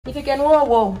If you can whoa,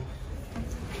 whoa.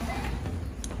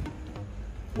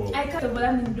 Whoa. I can't, but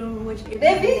I don't watch it.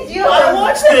 The video. I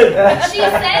watched it. She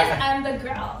says I'm the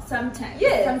girl sometimes.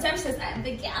 Yeah. Sometimes she says I'm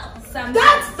the girl. Sometimes.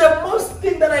 That's the most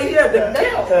thing that I hear. The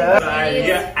girl.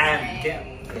 Yeah, I'm girl.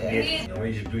 Yeah. The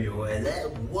way you do your words.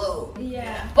 Whoa.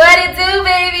 Yeah. What it do,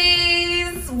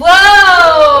 babies?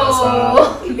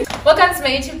 Whoa! Welcome to my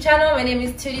YouTube channel. My name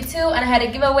is Tuttie too, and I had a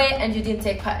giveaway and you didn't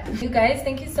take part. You guys,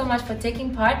 thank you so much for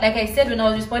taking part. Like I said when I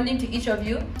was responding to each of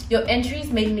you, your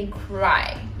entries made me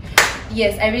cry.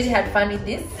 Yes, I really had fun with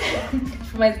this.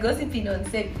 For my gossiping on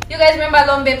set. You guys remember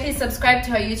Lombe, please subscribe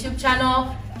to her YouTube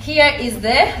channel. Here is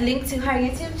the link to her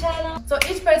YouTube channel. So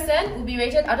each person will be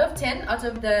rated out of 10 out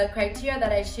of the criteria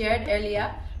that I shared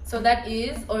earlier. So that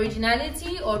is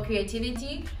originality or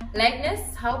creativity,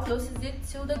 likeness, how close is it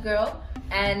to the girl,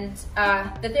 and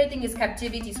the third thing is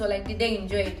captivity. So like, did they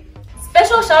enjoy it?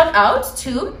 Special shout out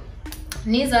to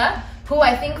Niva, who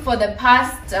I think for the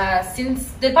past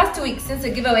since the past 2 weeks since the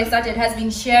giveaway started has been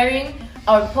sharing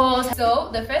our posts. So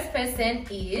the first person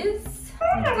is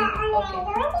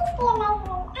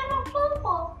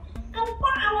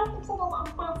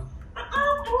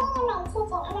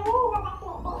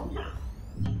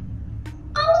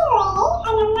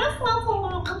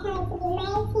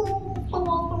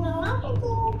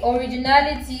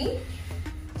originality.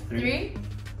 3,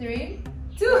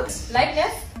 2.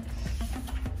 Likeness.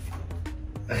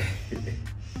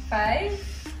 5.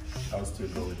 I'll still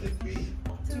go with the 3.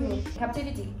 2.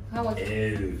 Captivity. How was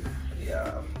it?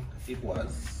 Yeah, it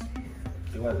was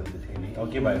entertaining. I'll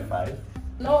give it a 5.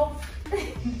 No.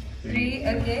 3.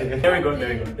 Okay. There we go.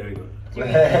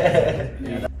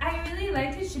 Yeah. I really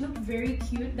liked it. She looked very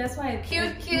cute. That's why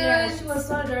Cute. Yeah, she was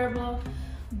so adorable.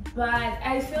 But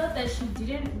I felt that she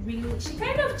didn't really. She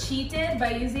kind of cheated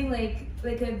by using like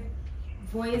a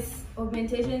voice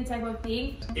augmentation type of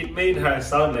thing. It made her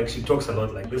sound like she talks a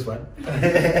lot like this one.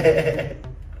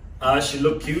 She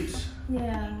looked cute.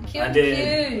 Yeah. Cute. And then,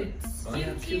 Cute. Oh,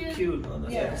 yeah, cute. Oh,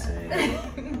 that's Yeah. what I'm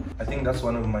saying. I think that's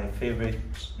one of my favorite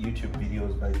YouTube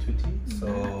videos by Tuttie.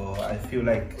 So I feel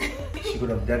like she could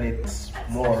have done it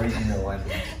more original and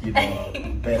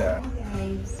better.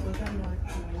 Guys, welcome back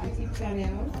to my YouTube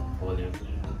channel.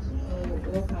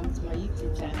 Welcome to my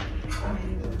YouTube channel. My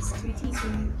name is Tuttie, so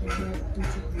I do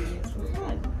YouTube videos for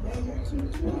fun.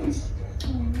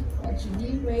 What you do,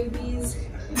 babies?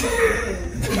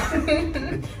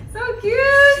 So cute.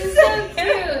 She's so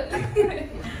cute.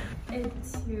 And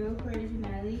 2 for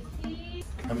originality.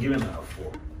 I'm giving her a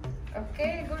 4.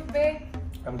 Okay, good babe.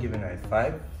 I'm giving her a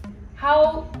 5.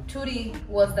 How Tuttie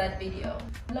was that video?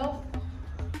 Low.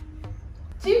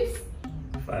 Chips.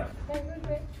 5. Okay, good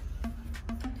babe.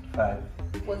 5.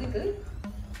 Was it good?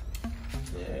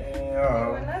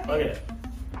 Yeah. Okay.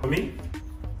 For me,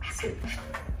 6.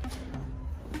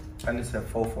 And it's a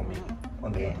 4 for me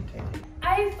on the entertaining.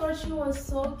 I thought she was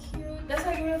so cute. That's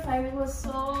why I gave her 5. It was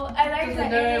so. I liked the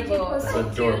energy. It adorable. was so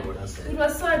Adorable. cute. It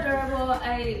was so adorable.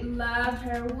 I loved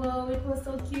her. Whoa, it was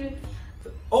so cute.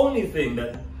 The only thing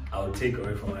that I would take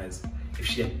away from her is if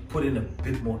she had put in a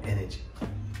bit more energy.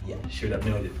 Yeah, she would have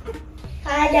nailed it.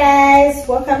 Hi guys,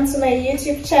 welcome to my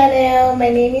YouTube channel. My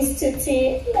name is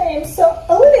Tuttie. I am so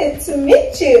honored to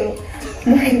meet you.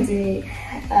 My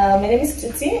name is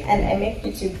Tuttie and I make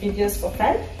YouTube videos for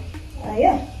fun.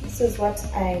 Yeah, this is what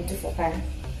I do for fun.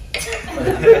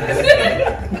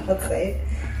 Outside.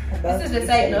 This is the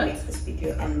side note. This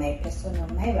video and my personal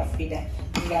Niva Frida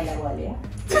back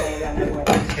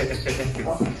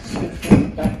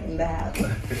in the house.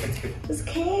 Just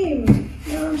came.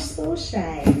 No, I'm so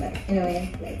shy. But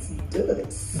anyway, let's do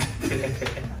this.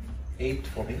 8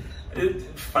 for me.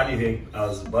 Funny thing, I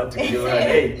was about to give her an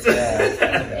 8.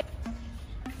 Yeah.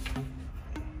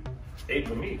 8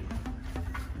 for me.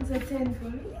 It's a 10 for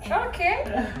me. Okay.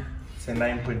 It's a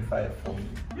 9.5 for me.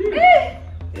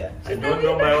 Yeah. I don't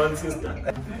know my own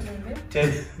sister.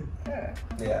 10.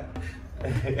 Yeah.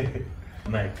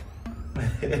 9.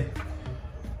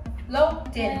 Low.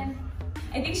 10.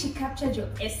 I think she captured your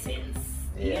essence.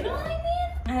 Yeah. You know what I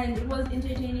mean? And it was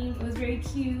entertaining. It was very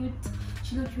cute.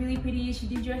 She looked really pretty. She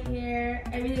did your hair.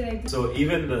 I really liked it. So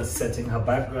even the setting, her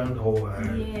background or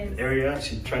her Yes. area,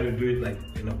 she tried to do it like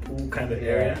in a pool kind of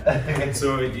area.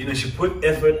 So she put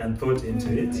effort and thought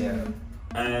into it. Yeah.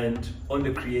 And on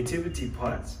the creativity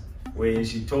part, where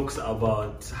she talks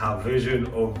about her version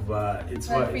of it's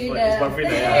Mafrida, her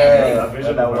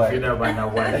version of Mafrida by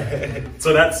Nawai.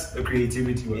 So that's the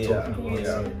creativity we're talking about.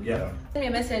 So, yeah. Sent me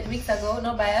a message weeks ago,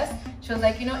 no bias. She was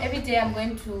like, every day I'm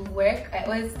going to work, I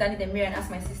always stand in the mirror and ask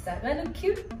my sister, do I look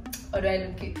cute or do I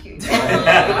look cute? Like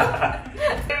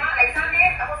Sunday,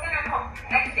 I was gonna come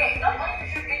next day, not only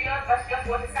to shoot videos, because just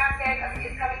water started, as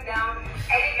it's coming down,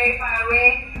 I live very far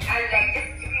away, and like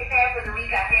just to prepare for the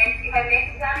week ahead, if I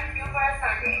make time due for a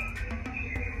Sunday,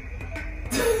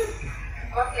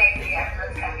 most likely I'm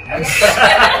not coming.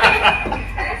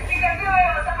 Unless we can do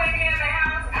it or somewhere near my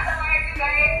house, otherwise you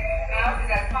guys, my house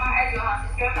is as far as your house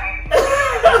is your mind.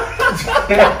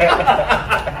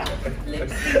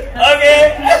 Okay.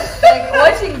 Like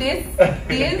watching this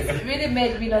really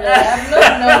made me know that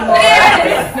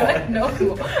I'm not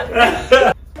normal.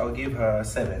 I'll give her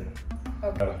 7.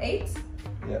 Okay. 8?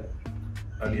 Yeah.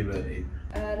 I'll give her 8.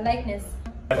 Likeness.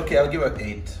 Okay, I'll give her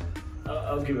 8.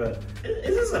 I'll give her.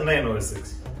 Is this a 9 or a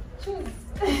 6? Choose.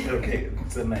 Okay,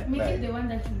 it's a 9. Make it the one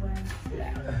that you want.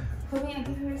 For me, I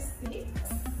give her 6.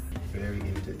 Very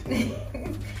entertaining.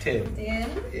 10.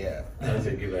 10. Yeah. I'll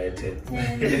give her a 10.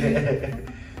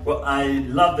 10. Well, I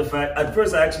love the fact. At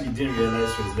first, I actually didn't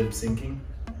realize she was lip syncing.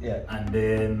 Yeah. And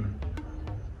then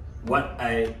what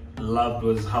I loved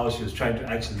was how she was trying to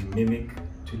actually mimic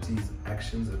Tuttie's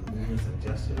actions and movements and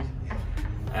gestures.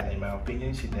 In my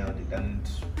opinion, she nailed it, and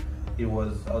I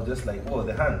was just like, oh,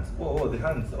 the hands, oh, the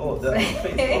hands, oh, the face,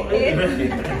 oh, everything.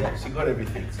 Yeah, she got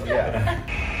everything. So yeah.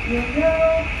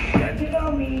 You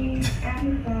know me,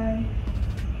 I'm fine.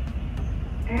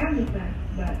 I am the fan,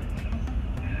 but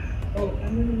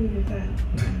I'm gonna be the fan.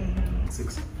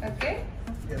 6. Okay.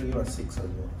 Yeah, you are 6 as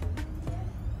well.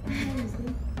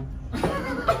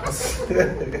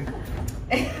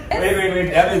 Wait,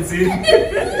 I haven't seen.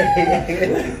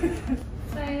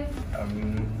 5.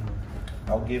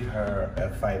 I'll give her a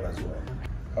 5 as well.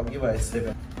 I'll give her a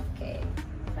 7. Okay.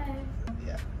 5.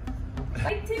 Yeah.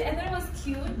 I thought it was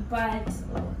cute, but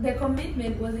the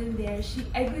commitment wasn't there.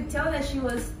 I could tell that she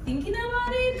was thinking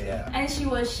about it, Yeah. and she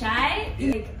was shy.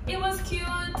 Yeah. Like, it was cute,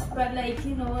 but like,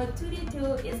 you know, Tuttie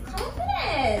too is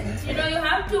confident. You know, you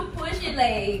have to push it,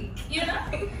 like, you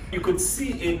know. You could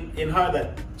see in her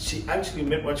that she actually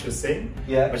meant what she was saying.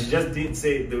 Yeah. But she just didn't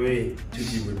say it the way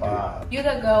Tuttie would do. Wow. You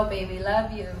the girl, baby.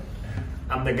 Love you.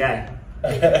 I'm the guy.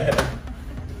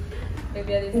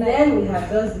 Baby, at this And time. then we have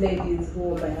those ladies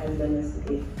who my husband used to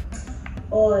give.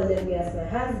 Oh, let me ask my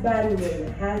husband, my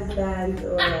husband,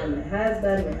 oh, my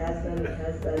husband.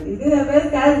 Is he the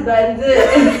best husband?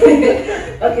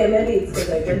 Okay, maybe it's because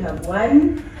I don't have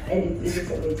one and it's easy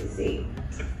for me to say.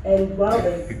 And while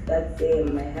that's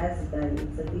saying my husband,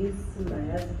 so this, my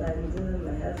husband,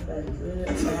 my husband,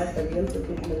 you have to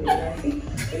put me in the graphic.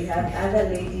 We have other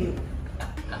ladies.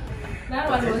 That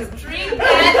one was drink.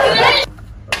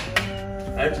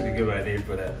 I actually give her an 8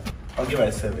 for that. I'll give her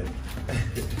a 7.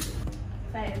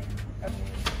 5.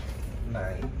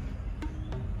 9.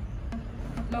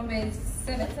 Number is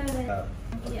 7. 7. I'll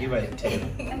give her a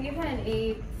 10. I give her an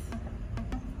 8.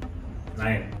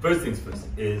 9. First things first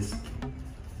is,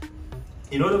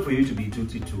 in order for you to be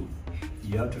Tuttie 2,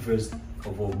 you have to first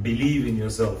of all believe in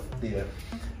yourself. Yeah.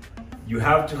 You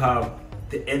have to have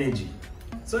the energy.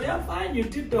 So yeah, fine, you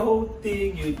did the whole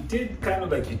thing, you did kind of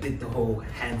like you did the whole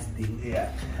hands thing.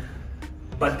 Yeah.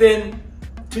 But then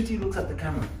Tuttie looks at the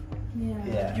camera.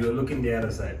 Yeah. You're looking the other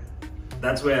side.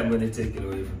 That's where I'm going to take it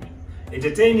away from you.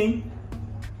 Entertaining,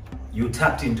 you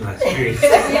tapped into her spirit.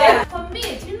 Yeah.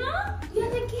 Commit, you know? You're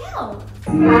the girl.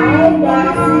 Hi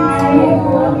guys,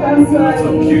 welcome to our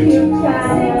YouTube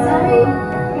channel.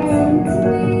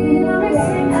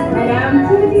 And I'm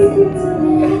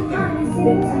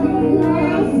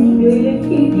Do you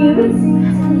keep it?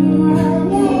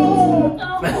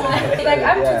 It's like,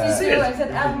 I'm Tuttie too. I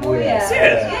said, I'm Muya.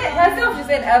 Serious? Yeah, herself, she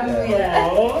said, I'm Muya.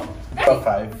 Oh. 5.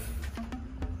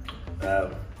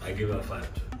 I give her a 5.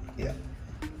 Yeah.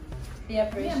 Yeah,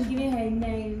 I'm giving her a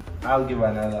 9. I'll give her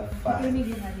another Let 5. me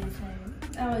give her this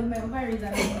 9. Oh, my ovaries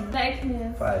are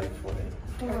likeness. 5 for me.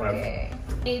 Okay.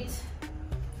 8.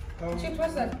 Cheap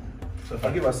person. So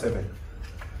I'll give her 7.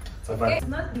 So Okay. It's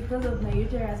not because of my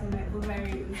uterus or my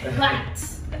ovaries, but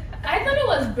I thought it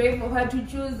was brave for her to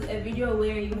choose a video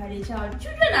where you had a child.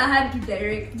 Children are hard to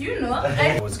direct, do you know?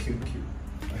 it was cute.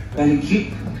 Ellie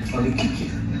cute. Ellie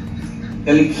cute.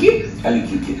 Ellie cute. Ellie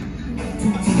cute.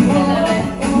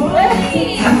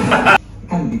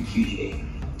 Can be cute, eh?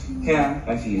 Here,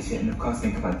 I see you sitting in the car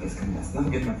think about this kind of stuff.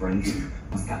 Don't forget my friend June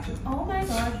was captured. Oh my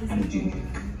god, this And is June.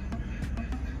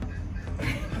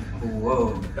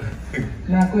 Whoa.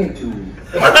 Nah, great too.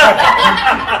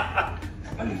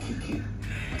 Ellie cute.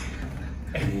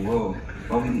 Whoa.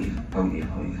 What we need? And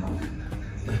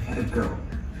the girl.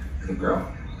 The girl.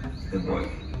 The boy.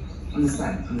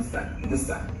 Understand. This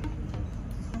time.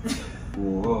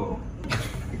 Whoa.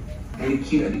 Ellie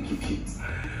cute.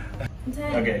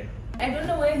 Okay. I don't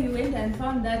know where he went and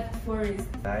found that forest.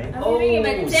 9. I'm giving him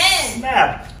a 10.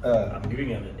 Snap! Uh, I'm giving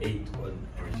him an 8 on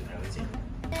originality.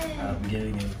 I'm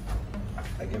giving him.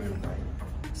 I give him 9.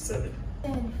 7.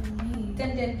 10 for me.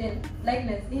 10, 10, 10.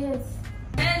 Likeness. Yes.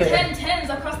 10, 10, 10s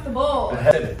across the board.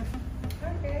 7.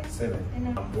 Okay.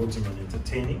 7. I'm voting on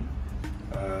entertaining.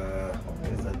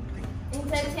 What is that thing?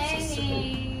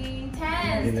 Entertaining. 10,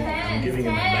 I'm 10, giving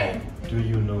him a 9. Do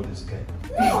you know this guy?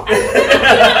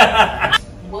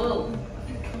 Whoa.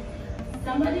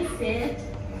 Somebody said,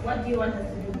 what do you want us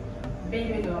to do?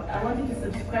 Baby girl, I want you to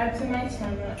subscribe to my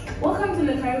channel. Welcome to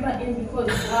the Caribbean Inn because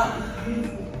wow, it's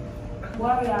beautiful.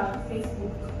 Warrior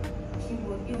Facebook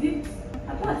keyboard. Is it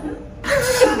Kapalasa? I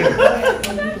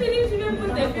don't believe you didn't put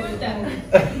the filter.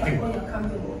 Oh, you're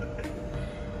comfortable.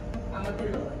 I'm a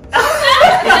pillow.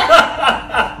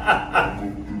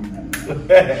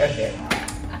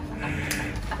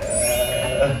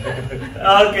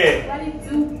 Okay.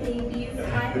 32 babies.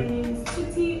 Hi, my name is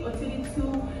Tuttie or Tuttie2,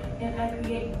 and I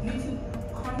create YouTube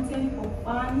content for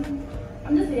fun.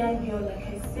 I'm just a young girl, like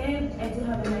I said. I do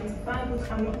have a 9 to 5,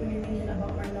 which I'm not really thinking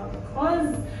about right now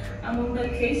because I'm on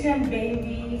vacation,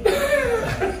 baby.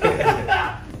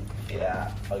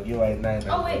 Yeah, I'll give her a 9.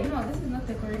 Oh wait, no, this is not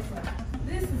the correct one.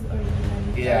 This is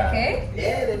original. Yeah. Okay.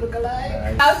 Yeah, they look alike.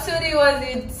 Nice. How Tuttie was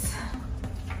it?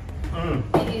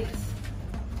 8.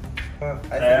 I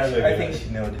think she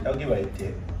nailed it. I'll give her a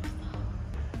 10.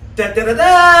 Da, da, da, da.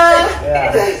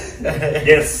 Yeah.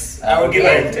 Yes, I will give her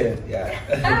a 10. Yeah.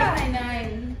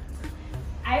 9.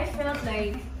 I felt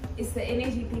like it's the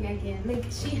energy thing again. Like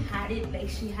she had it, like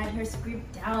she had her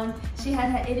script down, she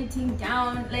had her editing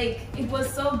down, like it was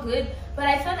so good. But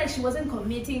I felt like she wasn't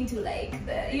committing to like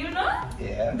the, you know?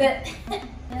 Yeah. The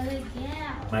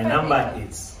yeah. My number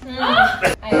is.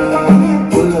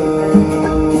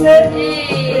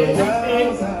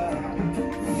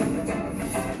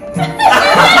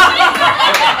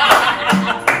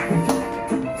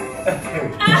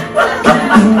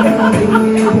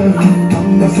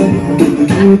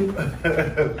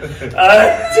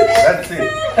 That's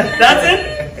it. That's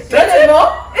it? That's it,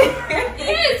 more?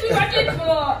 Yes, we wanted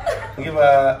more. I'll give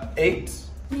her 8.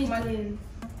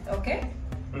 Okay.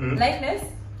 Mhm. Likeness?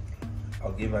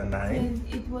 I'll give her 9.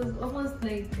 And it was almost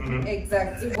like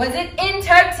Exactly. Was it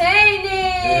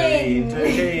entertaining?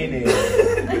 Entertaining.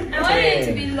 I wanted it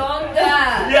to be longer.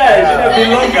 Yeah, it should have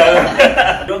been longer.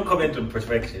 Don't comment on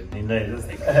perfection. You know, it's just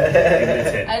like.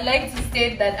 I'd like to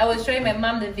state that I was showing my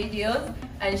mom the videos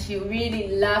and she really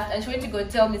laughed and she went to go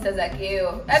tell Mr.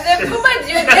 Zakeo. And then, Puma, do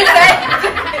you get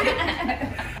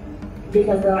that?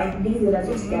 Because they're like, these letters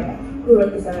are together. Who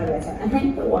wrote this other letter? And I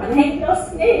ain't the one. I ain't no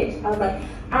snitch. I was like,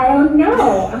 I don't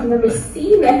know. I've never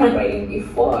seen that handwriting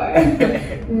before.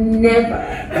 Never.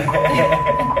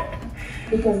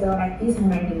 Because they're like, these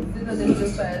handwritings. Because it's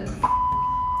just fun.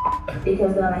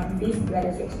 Because they're like, these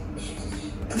letters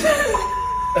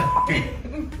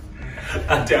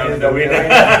I'm down the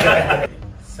winner.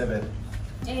 7.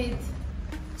 8.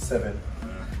 7.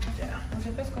 Yeah. Was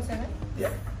your first score 7? Yeah.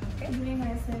 I'm giving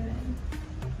her 7.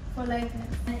 For like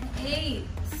an 8.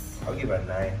 I'll give her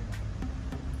 9.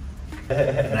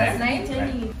 That's 9? I'm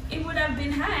telling you, it would have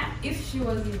been higher if she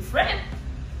was in front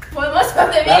for most of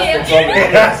the That's the video.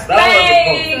 problem. Yes, that was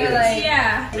the problem. Like,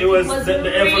 Yeah. It was, the effort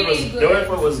really was good. the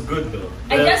effort was good though.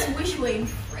 I just wish we were in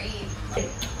frame.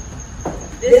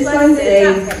 This one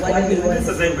says, what do you want It's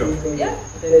the same girl. Yeah.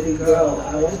 Baby girl,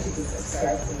 I want you to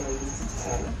subscribe to my YouTube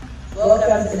channel.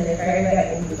 Welcome to the Caribbean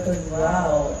Inn because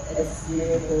wow, it's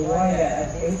beautiful. Warrior, a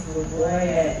Facebook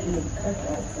warrior in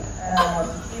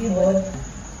keyboard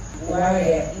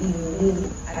warrior in me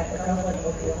at the comfort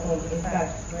of your home. In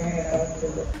fact, very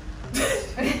comfortable.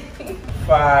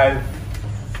 5.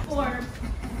 4.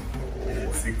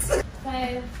 6.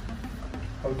 5.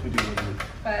 How to do it?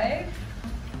 5.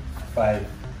 5.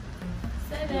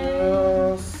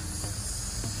 7.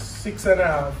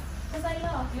 6.5. Because I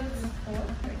love you. 4.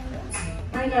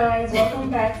 Hi guys, welcome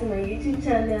back to my YouTube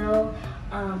channel.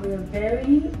 We're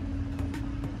very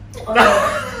Hi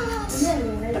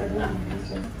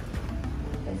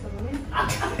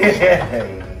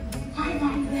guys,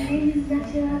 my name is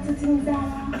Chita.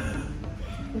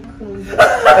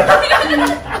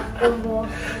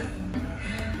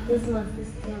 This is my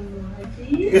sister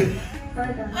Margie. Hi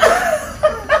guys.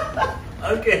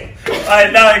 Okay.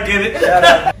 Alright, now I get it.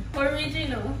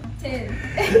 Original. 10.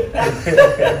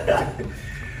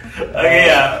 Okay,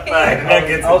 yeah. Fine. I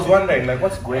get it. I was wondering, like,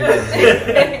 what's going on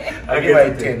here? I'll give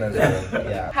her a 10 as well.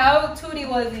 Yeah. How Tuttie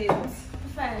was it?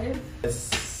 5.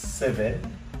 7.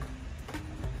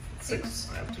 6.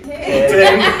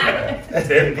 10.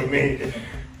 10 for me.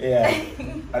 Yeah.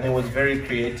 And it was very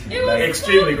creative. It was like,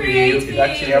 Extremely creative. you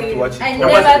actually have to watch it. I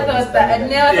twice never to thought that. I understand it.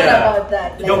 never Yeah. thought about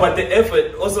that. No, but the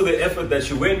effort, also the effort that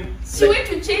she went. She went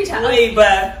to change her way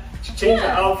back She changed her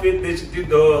outfit, then she did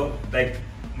the like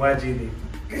Majidi.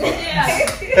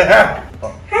 Yeah.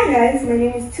 Hi guys, my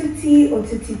name is Tuttie or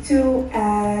Tuttie2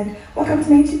 and welcome to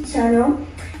my YouTube channel.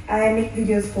 I make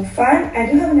videos for fun. I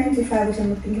do have a 9 to 5 which I'm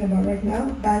not thinking about right now,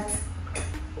 but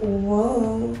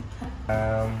whoa.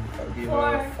 I'll give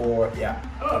her 4, yeah.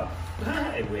 Oh,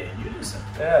 hi, wait, you do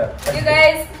something. Yeah. You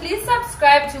guys, please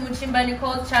subscribe to Muchimba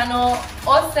Nicole's channel.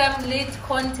 Awesome lit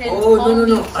content. Oh, no. on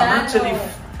the I'm channel. actually,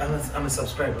 I'm a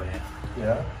subscriber, yeah.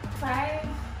 Yeah. 5.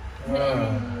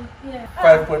 Yeah.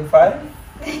 5.5?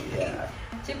 Yeah.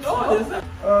 Oh.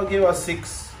 I'll give her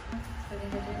 6.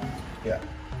 Yeah.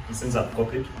 Since I've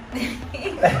copied.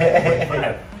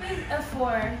 A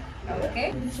 4.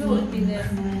 Okay. Two would be there.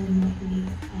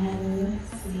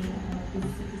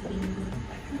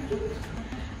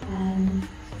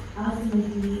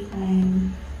 Ultimately,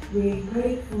 I'm very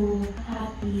grateful,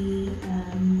 happy,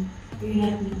 very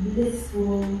happy,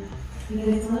 blissful. You know,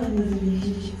 it's one of those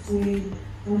relationships where you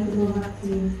want to go back to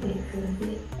it.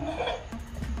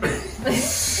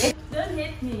 Don't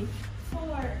hit me. 4.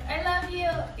 I love you,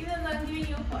 even though I'm giving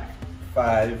you 4.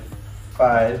 5.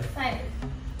 5.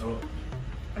 Oh.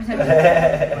 5.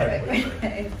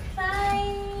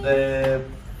 The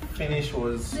finish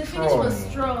was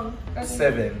strong.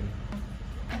 7.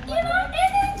 You know,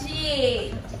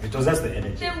 energy. It was just the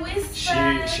energy. The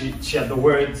whisper. She had the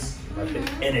words, but the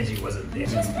energy wasn't there.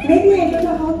 Maybe I don't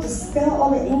know how to spell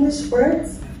all the English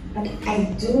words, but I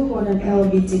do hold an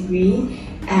LB degree,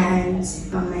 and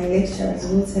my lecturers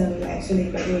will tell you I actually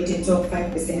graduated top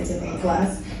 5% in my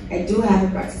class. I do have a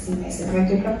practicing myself. I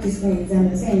can practice for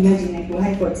exams. I imagine I go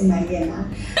high court in my year now.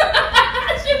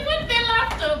 She put the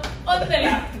laptop on the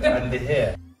laptop. And the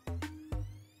hair.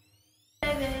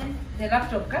 7. The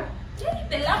laptop, huh?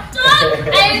 The laptop.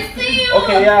 I see you.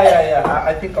 Okay, yeah.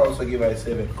 I think I'll also give her a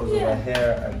 7 because of her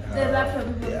hair and her. The laptop.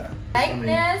 Yeah.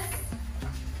 Likeness.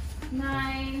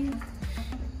 9.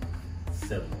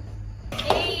 7.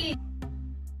 8.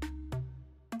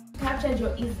 Captured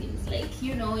your isms, like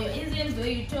your isms, the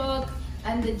way you talk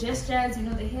and the gestures,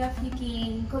 the hair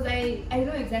flicking. Because I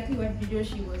know exactly what video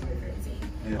she was referencing.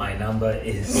 Yeah. My number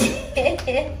is. Then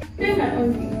my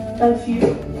own thing. That you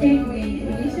take the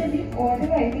initiative or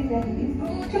whatever I think that it is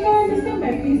to understand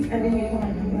my piece and then you call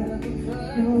my number.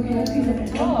 You know, can I please have a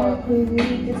number? Could we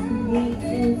just meet,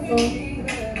 sing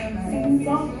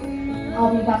song?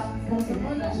 I'll be back.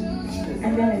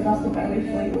 And then I lost the battery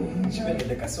for you. She made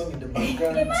like a song in the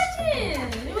background. Imagine!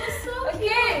 It was so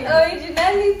Okay, cute.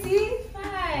 originality.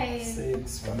 5.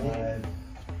 6, 5.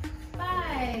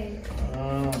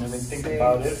 5. Let me think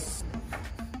about it.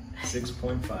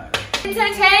 6.5.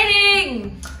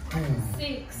 Entertaining.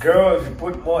 6. Girl, if you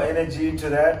put more energy into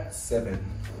that, 7.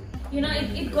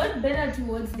 It got better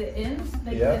towards the end,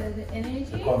 like the energy.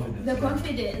 The confidence. The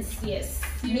confidence, yes.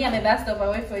 Me, I'm a bus stop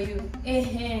away for you.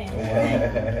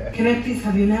 Can I please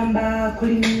have your number?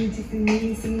 Calling me, texting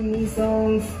me, singing me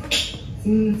songs.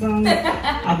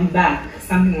 I'll be back.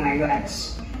 Something like that.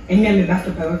 And me, I'm a bus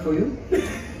stop away for you.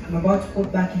 I'm about to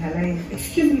pop back in her life.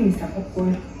 Excuse me, Mr.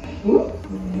 Popcorn. Ooh,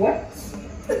 what?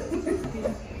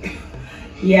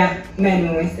 Yeah, man,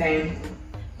 no waste time.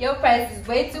 Your price is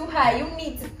way too high. You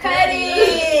need to cut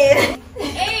it.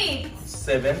 8.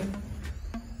 7.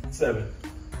 7.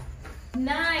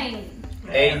 9.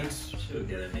 8. She'll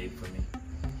get an 8 for me.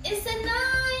 It's a 9.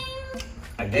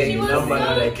 I gave She you a was number so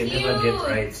that I can never get cute.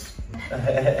 right.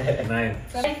 9.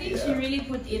 I think she really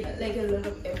put in like a lot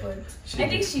of effort. I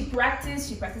think she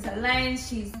practiced her lines,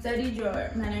 she studied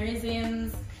your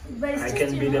mannerisms. But it's I just,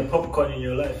 can be the popcorn in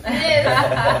your life.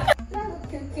 Yes.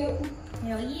 Cute.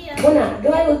 Hell yeah. Mona, do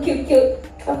I look cute?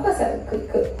 Of course I look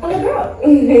cute. I'm a girl.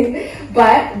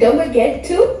 But don't forget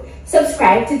to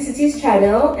subscribe to Tuttie's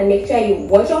channel and make sure you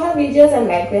watch all her videos and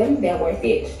like them. They're worth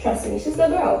it. Trust me, she's a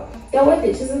girl. They're worth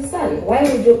it. She's a son. Why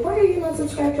are you not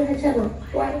subscribed to her channel?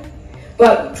 Why?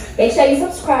 But make sure you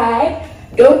subscribe.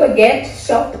 Don't forget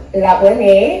shop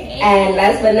Labone. And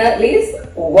last but not least,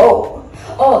 whoa.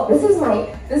 Oh, this is my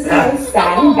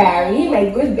son Barry, my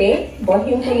good babe. Bought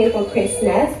him for me for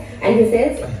Christmas. And he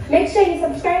says, make sure you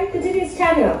subscribe to Tuttie's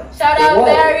channel. Shout out,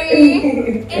 Barry.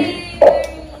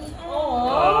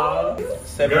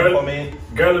 7 for me.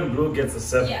 Girl in blue gets a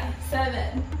 7. Yeah,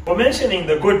 7. For mentioning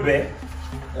the good babe.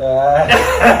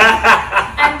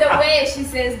 And the way she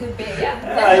says good babe, yeah.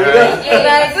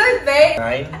 That's good, babe.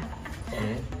 9.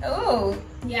 Oh.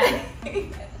 Yeah.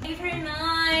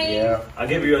 9. Yeah. I'll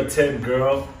give you a 10,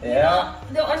 girl. Yeah.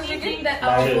 The only thing that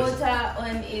I will vote her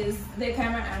on is the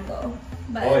camera angle.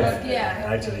 But yeah.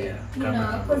 Actually, yeah.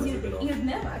 Because you'd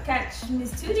never catch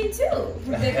Miss Tuttie too.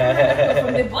 With the camera angle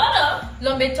from the bottom.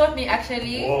 Lombe taught me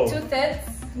actually 2/3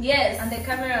 Yes. On the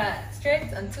camera,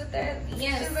 straight on Twitter.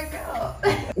 Yes. She's a girl.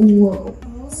 Whoa.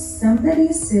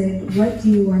 Somebody said, what do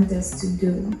you want us to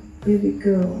do? Baby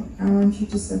girl, I want you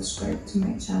to subscribe to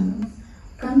my channel.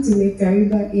 Come to make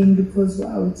Kariba in because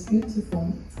wow, it's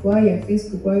beautiful. Warrior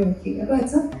Facebook, warrior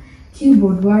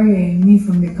keyboard warrior me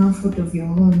from the comfort of your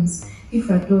homes. If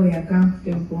at all you're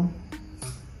comfortable,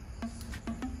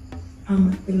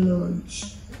 I'm at the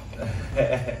lodge.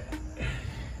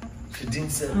 She didn't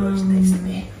say much next to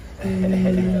me.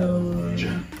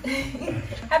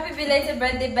 Happy belated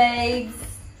birthday, babes.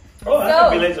 Oh,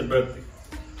 happy belated birthday.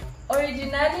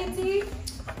 Originality?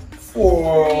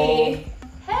 4. 3.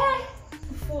 Hey.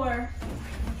 4.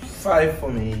 5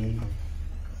 for me.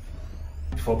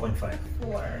 4.5.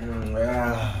 4.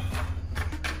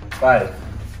 5.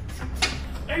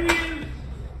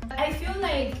 I feel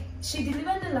like she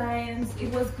delivered the lines.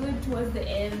 It was good towards the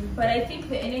end, but I think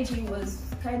the energy was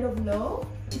kind of low.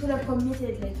 She could have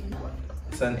committed like more.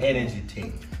 It's an energy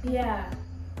thing. Yeah.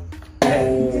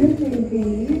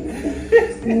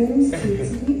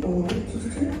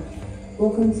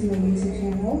 Welcome to my YouTube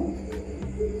channel.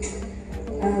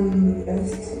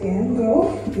 First again, girl,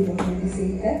 you don't want to say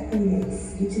that and next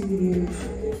YouTube videos.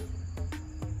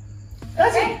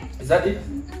 Okay. Is that it?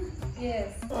 Yes.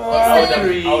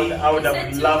 I would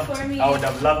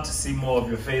have loved to see more of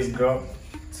your face, girl.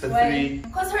 It's a 3.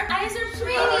 Because her eyes are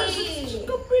pretty. You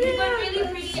got really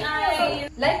pretty eyes.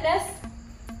 Likeness?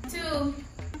 2.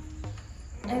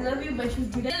 I love you, but you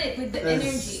did it with the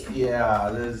energy. Yeah,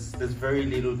 there's very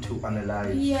little to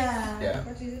analyze. Yeah. Yeah.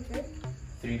 What is it?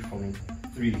 3 for me.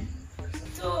 3.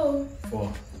 2.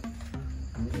 4.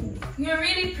 Ooh. You're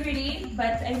really pretty,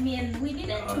 but I mean, we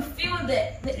needed to feel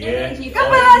the energy.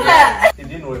 Kapalasa! It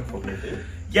didn't work for me.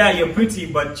 Yeah, you're pretty,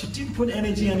 but you didn't put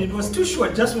energy and it was too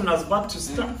short. Just when I was about to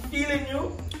start feeling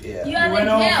you. Yeah. You are the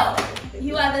girl.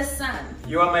 You are the sun.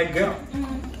 You are my girl.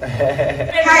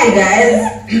 Hi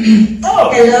guys.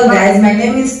 Hello guys, my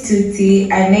name is Tuttie.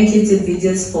 I make YouTube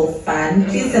videos for fun.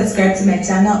 Please subscribe to my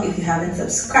channel if you haven't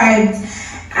subscribed.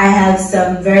 I have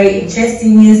some very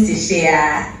interesting news to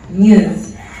share.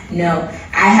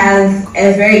 I have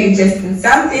a very interesting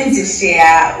something to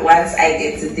share once I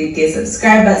get to 3K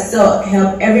subscribers. So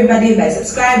help everybody by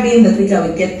subscribing. The quicker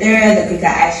we get there, the quicker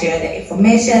I share the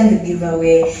information, the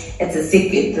giveaway. It's a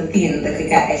secret, the thing. The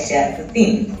quicker I share the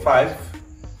thing. 5.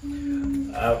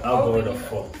 I'll go with a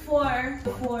 4. 4.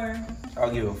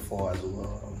 I'll give a 4 as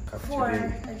well. 4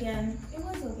 again. It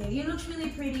was okay. You looked really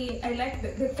pretty. I like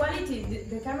the quality,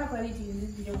 the camera quality in this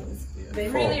video was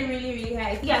really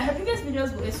high. Yeah, her previous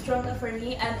videos were stronger for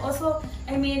me, and also,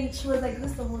 I mean, she was like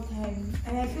this the whole time.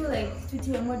 And I feel like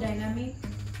Tuttie are more dynamic.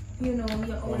 You know,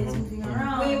 you're always moving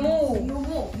around. We move. You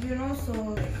move, you know,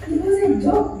 so. It was a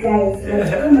joke, guys. But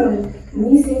come on.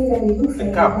 Me saying that it looks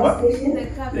like a bus station.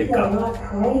 People are not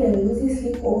crying and losing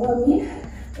sleep over me.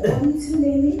 Want me to,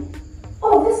 baby?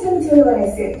 Oh, just let me tell you what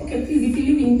I said. Okay, please, if you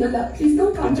live in Dola, please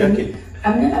don't come to me.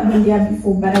 I've never been there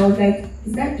before, but I was like,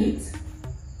 is that it?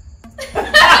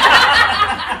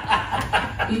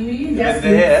 You really just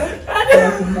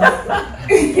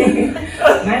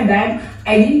My bad. I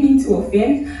didn't mean to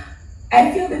offend.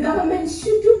 I feel the government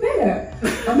should do better.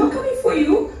 I'm not coming for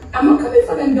you. I'm not coming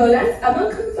for the dollars. I'm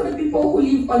not coming for the people who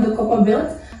live on the copper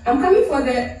belt. I'm coming for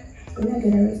the... I'm not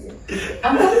getting arrested.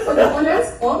 I'm coming for the owners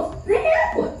of the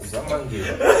airport. Someone give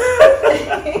it.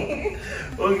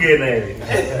 Okay, Navy.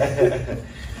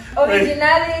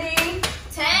 Originality?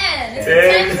 10. It's a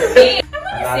 10 for me.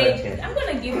 I'm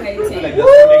gonna give her a 10. Like just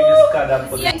holding this card up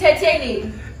for Entertaining.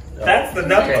 That's the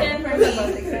number. 10 for me.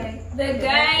 The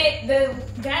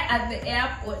guy at the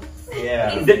airport.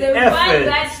 Yeah. It's The the one effort.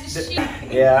 that she.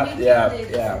 Yeah.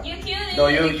 You killed it. No,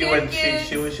 you cute, went.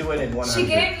 cute. She went in 100. She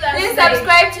gave that. Please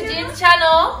subscribe to Jim's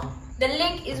channel. The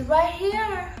link is right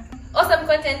here. Awesome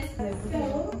content.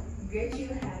 So, get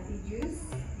your happy juice,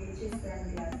 get your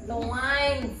sunglasses. The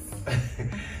wines.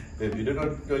 Baby,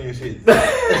 don't you shit.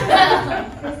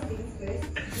 First things first,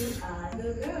 you are the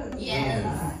girl. Yes.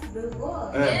 You are the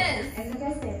boy. Yes. And like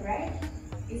I said, right?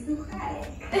 It's to cry.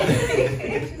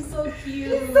 She's so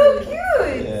cute. She's so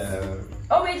cute. Yeah.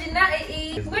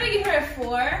 Originality. I'm gonna give her a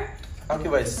 4. I'll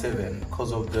give her a 7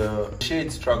 because of the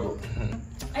shade struggle.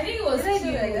 I think it was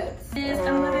cute. Like that? Yes,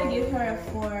 I'm gonna give her a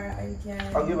 4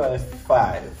 again. I'll give her a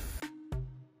 5.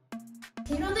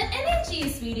 You know the energy,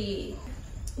 sweetie.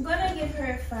 I'm gonna give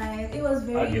her a 5. It was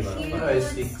very I'll give her a cute. I'll give her a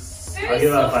 6. Very I'll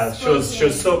give her a 5. She was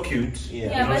soft-spoken. so cute. Yeah.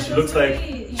 Yeah, You know, but she looked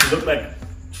really- like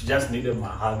she just needed my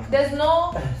hug. There's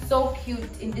no so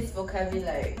cute in this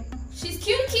vocabulary. She's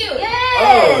cute. Oh,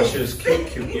 Yes. she was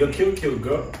cute. You're cute,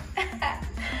 girl.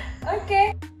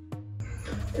 Okay.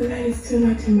 The light is too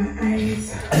much in my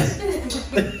eyes.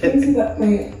 Can you see that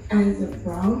my eyes are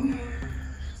brown?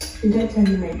 Did I tell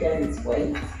you my dad is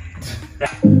white?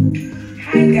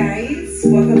 Hi guys,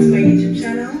 welcome to my YouTube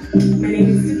channel. My name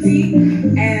is Tuttie,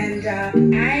 and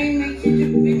I make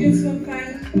YouTube videos for fun.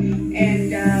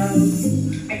 And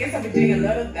I guess I'll be doing a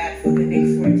lot of that for the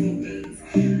next 14 days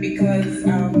because the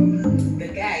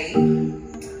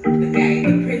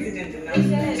president announced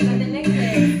that.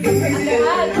 The president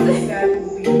announced that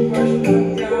we'll be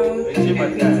partially down and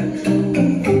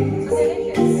things are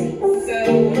so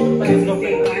that's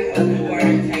day one of the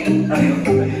quarantine.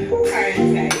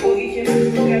 So you can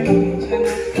subscribe to my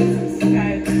channel,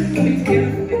 subscribe. We'll be together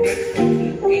for the next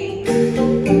 14 days.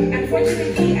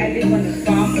 Unfortunately, I live on a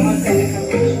farm outside the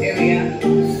coverage area,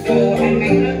 so I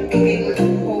might not be able to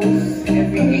post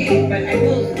every day, but I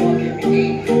will vlog every day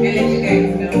and let you guys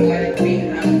know what I'm doing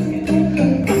out.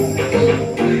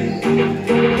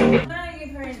 When I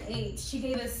gave her an 8, she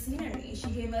gave us scenery, she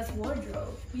gave us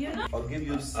wardrobe. You know? I'll give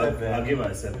you 7. I'll give her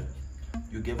a 7.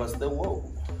 You give us the whoa.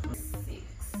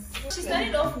 6. She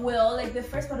started off well, like the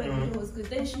first part of the video was good.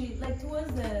 Then she, like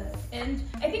towards the end,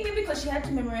 I think maybe because she had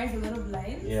to memorize a lot of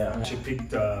lines. Yeah, she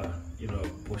picked,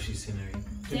 bushy scenery.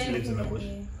 She lives in a bush.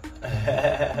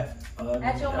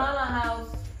 At your mama house.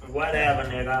 Whatever,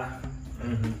 nigga.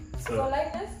 So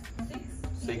like this?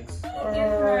 6? 6. I'll give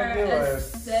her a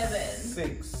 7.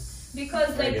 6.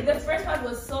 Because like the first part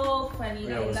was so funny.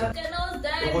 Yeah, Like, love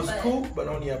it was cool, but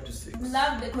only up to 6.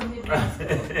 Love the commitment. Love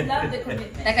the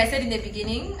commitment. Like I said in the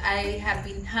beginning, I have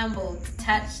been humbled,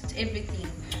 touched, everything.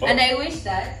 Oh. And I wish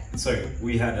that. Sorry,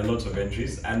 we had a lot of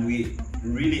entries and we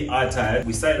really are tired.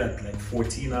 We started at like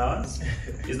 14 hours.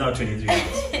 It's now 23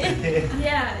 hours.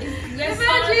 Yeah, we're so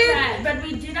tired. But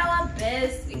we did our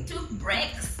best. We took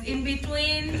breaks in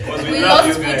between. We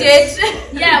lost footage.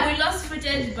 Yeah, we lost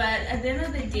footage, but at the end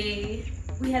of the day,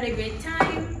 we had a great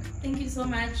time. Thank you so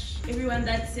much, everyone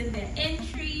that sent their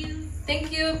entries.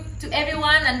 Thank you to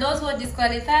everyone and those who are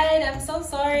disqualified. I'm so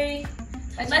sorry.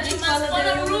 But you must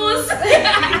follow rules.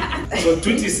 So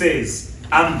Tuttie says,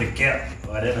 I'm the girl,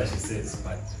 whatever she says,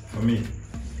 but for me,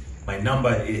 my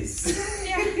number is.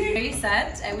 Very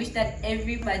sad. I wish that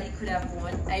everybody could have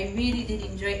won. I really did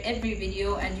enjoy every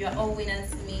video and you're all winners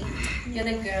to me. You're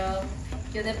the girl,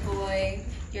 you're the boy,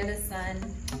 you're the son.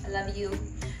 I love you.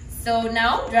 So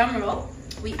now, drum roll,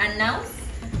 we announce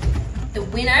the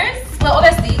winners. Well,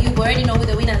 obviously you already know who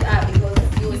the winners are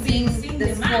because you were seeing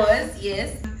the scores.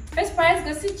 Yes. First prize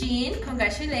goes to Jean.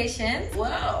 Congratulations.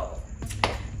 Wow.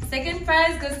 Second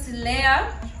prize goes to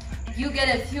Leah. You get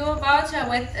a fuel voucher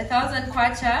worth 1,000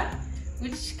 kwacha,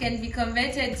 which can be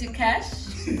converted to cash.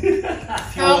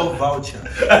 Fuel voucher.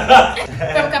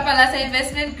 From Kapalasa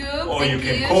Investment Group. Or Thank you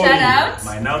can you. call Shout me. out.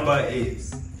 My number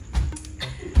is.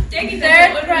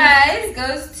 Third prize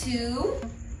goes to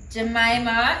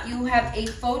Jemima. You have a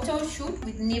photo shoot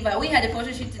with Niva. We had a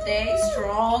photo shoot today.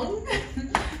 Strong.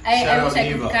 I wish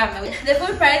I could come. The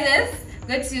food prizes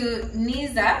go to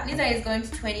Niza. Niza is going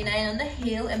to 29 on the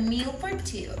hill, a meal for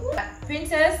 2.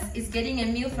 Princess is getting a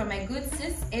meal from my good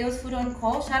sis, Ao's Food on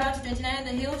Call. Shout out to 29 on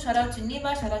the hill. Shout out to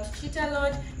Niva. Shout out to Chita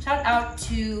Lodge. Shout out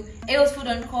to Ao's Food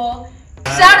on Call.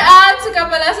 Shout out to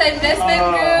Kapalasa Investment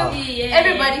Group. Yeah.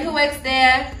 Everybody who works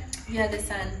there. You are the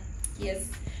sun. Yes.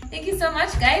 Thank you so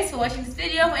much, guys, for watching this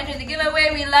video, for entering the giveaway.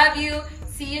 We love you.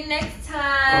 See you next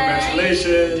time.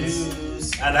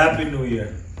 Congratulations and Happy New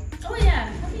Year.